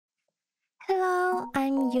Hello,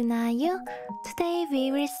 I'm Yunayu. Today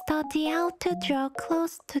we will study how to draw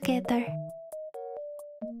clothes together.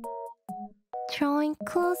 Drawing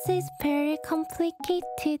clothes is very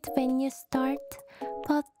complicated when you start,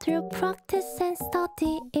 but through practice and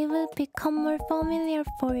study it will become more familiar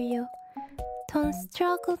for you. Don't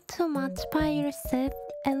struggle too much by yourself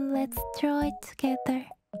and let's draw it together.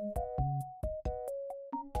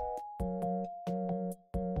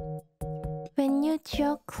 When you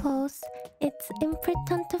draw clothes, it's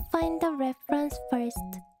important to find the reference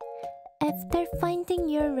first. After finding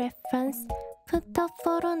your reference, put the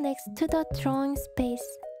photo next to the drawing space.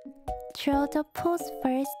 Draw the pose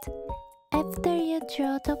first. After you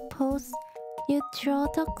draw the pose, you draw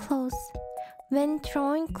the clothes. When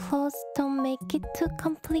drawing clothes, don't make it too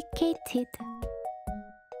complicated.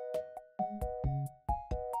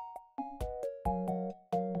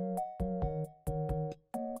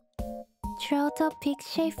 Draw the big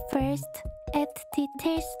shape first. Add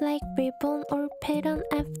details like ribbon or pattern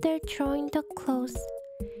after drawing the clothes.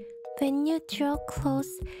 When you draw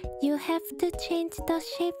clothes, you have to change the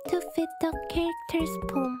shape to fit the character's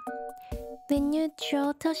form. When you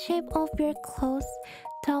draw the shape of your clothes,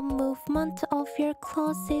 the movement of your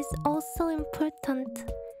clothes is also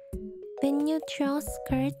important. When you draw a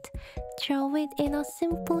skirt, draw it in a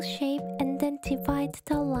simple shape and then divide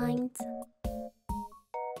the lines.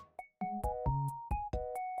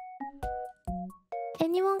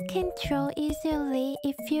 Anyone can draw easily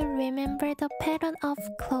if you remember the pattern of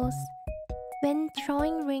clothes. When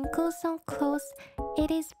drawing wrinkles on clothes,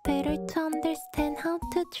 it is better to understand how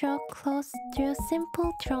to draw clothes through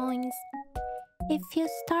simple drawings. If you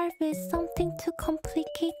start with something too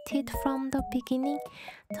complicated from the beginning,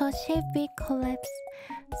 the shape will collapse.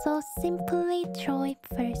 So simply draw it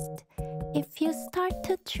first. If you start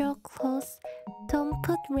to draw clothes, don't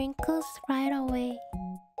put wrinkles right away.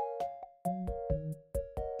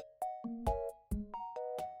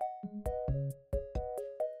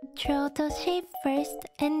 Draw the shape first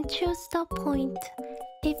and choose the point.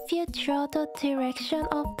 If you draw the direction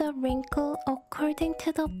of the wrinkle according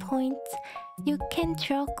to the point, you can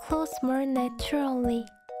draw clothes more naturally.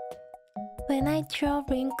 When I draw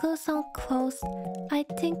wrinkles on clothes, I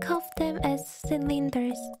think of them as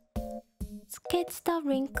cylinders. Sketch the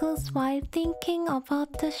wrinkles while thinking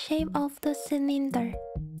about the shape of the cylinder.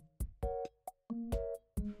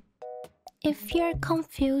 If you're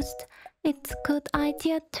confused, it's a good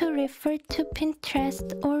idea to refer to Pinterest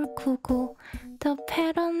or Google. The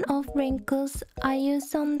pattern of wrinkles I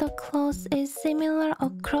use on the clothes is similar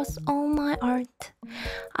across all my art.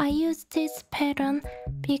 I use this pattern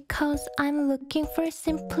because I'm looking for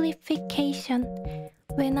simplification.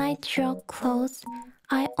 When I draw clothes,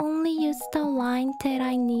 I only use the line that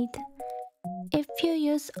I need. If you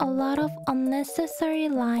use a lot of unnecessary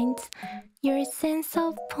lines, your sense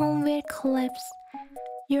of form will collapse.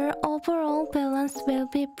 Your overall balance will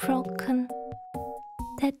be broken.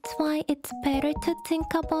 That's why it's better to think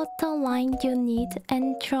about the line you need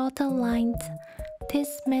and draw the lines. This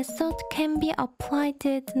method can be applied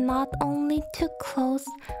not only to clothes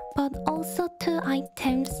but also to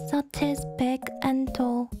items such as bag and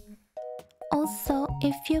doll. Also,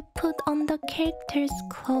 if you put on the character's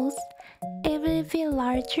clothes, it will be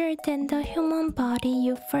larger than the human body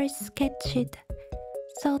you first sketched.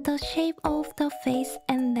 So the shape of the face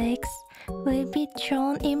and legs will be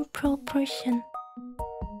drawn in proportion.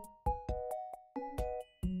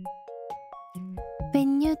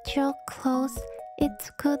 When you draw clothes, it's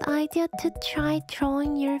a good idea to try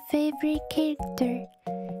drawing your favorite character.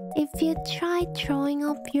 If you try drawing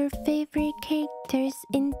up your favorite characters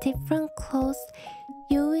in different clothes,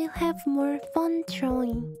 you will have more fun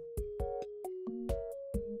drawing.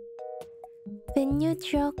 When you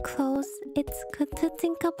draw clothes, it's good to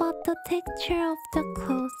think about the texture of the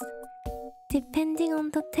clothes. Depending on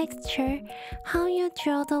the texture, how you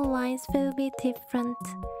draw the lines will be different.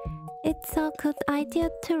 It's a good idea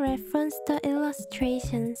to reference the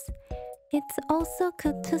illustrations. It's also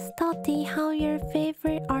good to study how your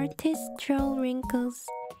favorite artists draw wrinkles.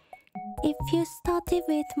 If you study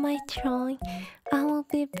with my drawing, I will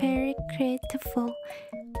be very grateful.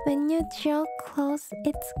 When you draw clothes,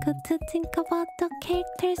 it's good to think about the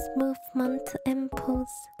character's movement and pose.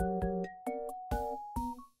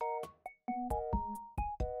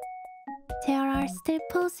 There are still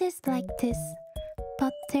poses like this,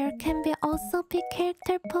 but there can also be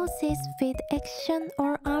character poses with action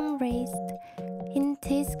or arm raised. In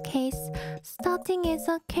this case, starting as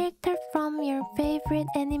a character from your favorite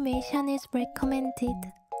animation is recommended.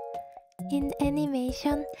 In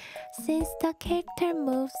animation, since the character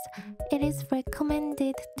moves, it is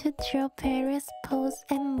recommended to draw various poses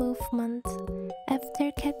and movements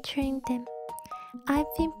after capturing them. I've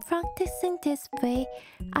been practicing this way.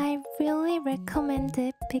 I really recommend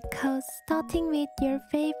it because starting with your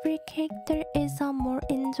favorite character is a more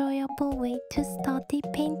enjoyable way to study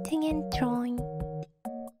painting and drawing.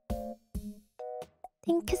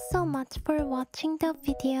 Thank you so much for watching the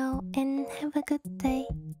video and have a good day.